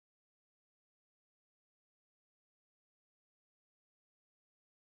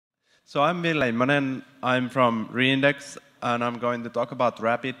So I'm Ville Immonen. I'm from Reindex, and I'm going to talk about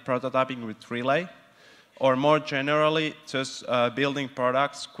rapid prototyping with Relay, or more generally, just building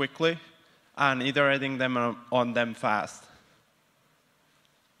products quickly and iterating them on them fast.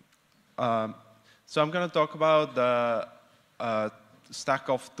 So I'm going to talk about the stack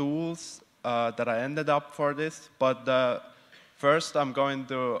of tools that I ended up for this, but first I'm going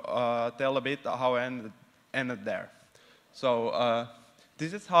to tell a bit how I ended there. So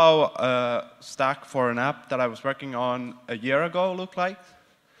this is how a stack for an app that I was working on a year ago looked like.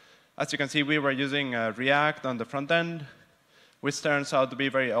 As you can see, we were using React on the front end, which turns out to be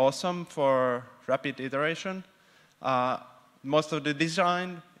very awesome for rapid iteration. Most of the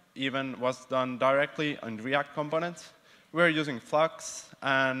design even was done directly on React components. We were using Flux,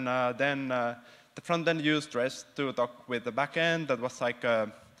 and then the front end used REST to talk with the back end. That was like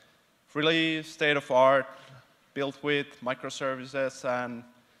a really state-of-art, built with microservices and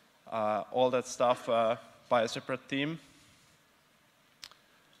all that stuff by a separate team.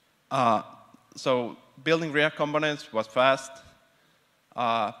 So building React components was fast,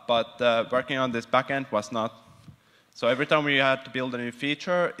 but working on this backend was not. So every time we had to build a new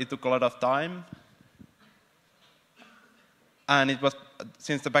feature, it took a lot of time. And it was,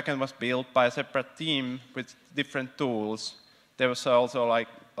 since the backend was built by a separate team with different tools, there was also like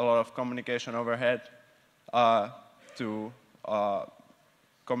a lot of communication overhead to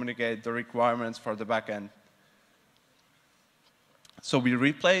communicate the requirements for the backend. So we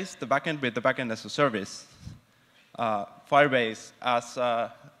replaced the backend with the backend as a service, Firebase, as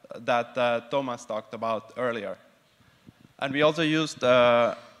that Thomas talked about earlier. And we also used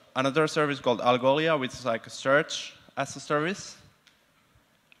another service called Algolia, which is like a search as a service.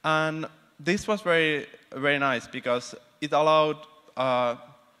 And this was very, very nice because it allowed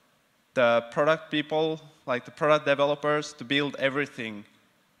the product people, like the product developers, to build everything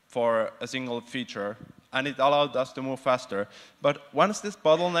for a single feature. And it allowed us to move faster. But once this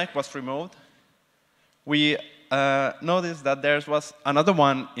bottleneck was removed, we noticed that there was another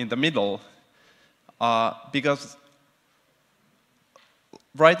one in the middle, because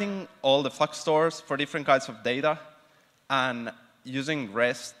writing all the Flux stores for different kinds of data and using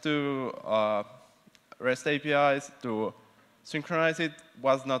REST APIs to synchronize it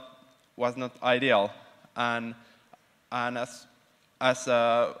was not ideal. And as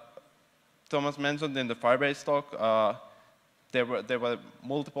Thomas mentioned in the Firebase talk, there were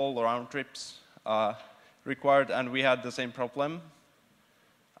multiple round trips required, and we had the same problem.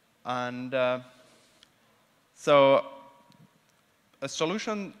 And so a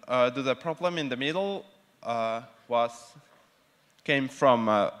solution to the problem in the middle came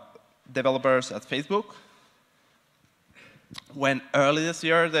from developers at Facebook. When early this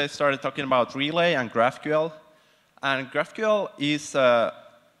year they started talking about Relay and GraphQL. And GraphQL is a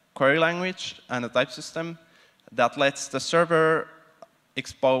query language and a type system that lets the server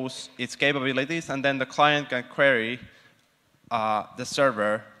expose its capabilities, and then the client can query the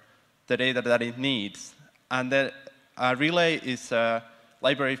server the data that it needs. And then Relay is a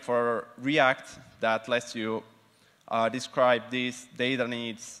library for React that lets you describe these data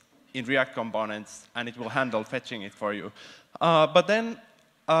needs in React components, and it will handle fetching it for you. But then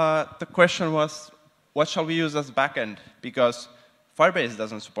the question was, what shall we use as backend? Because Firebase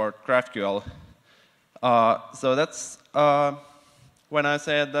doesn't support GraphQL. So that's when I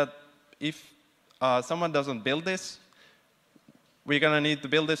said that if someone doesn't build this, we're going to need to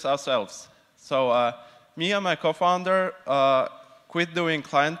build this ourselves. So me and my co-founder quit doing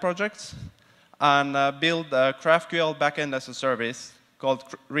client projects and built a GraphQL backend as a service called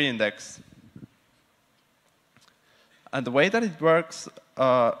Reindex. And the way that it works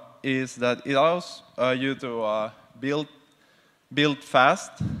is that it allows you to build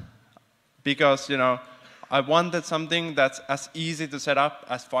fast, because I wanted something that's as easy to set up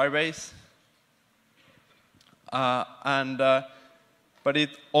as Firebase, but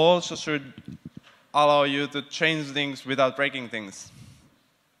it also should allow you to change things without breaking things.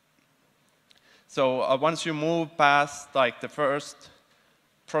 So once you move past like the first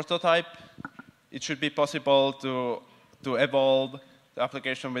prototype, it should be possible to evolve the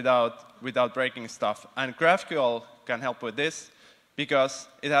application without breaking stuff. And GraphQL can help with this because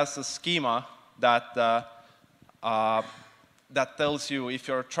it has a schema that tells you if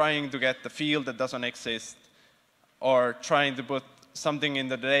you're trying to get the field that doesn't exist or trying to put something in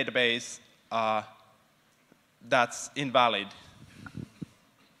the database that's invalid.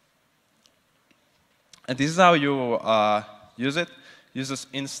 And this is how you use it. You just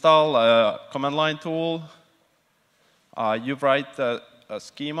install a command line tool. You write a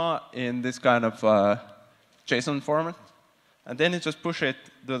schema in this kind of JSON format. And then you just push it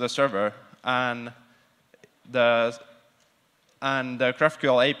to the server, and the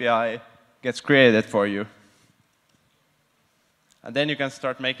GraphQL API gets created for you. And then you can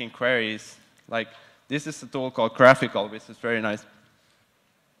start making queries. Like, this is a tool called Graphical, which is very nice.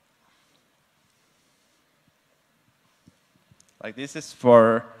 Like, this is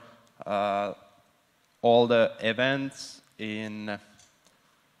for all the events in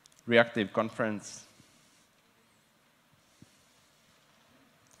ReactiveConf.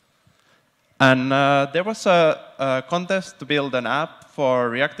 And there was a contest to build an app for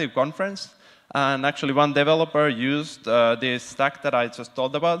ReactiveConf, and actually one developer used this stack that I just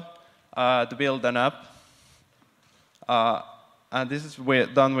told about to build an app. And this is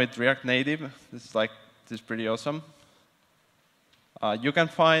done with React Native. This is pretty awesome. You can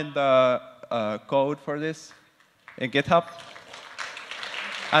find the code for this in GitHub.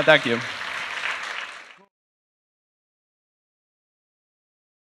 And thank you.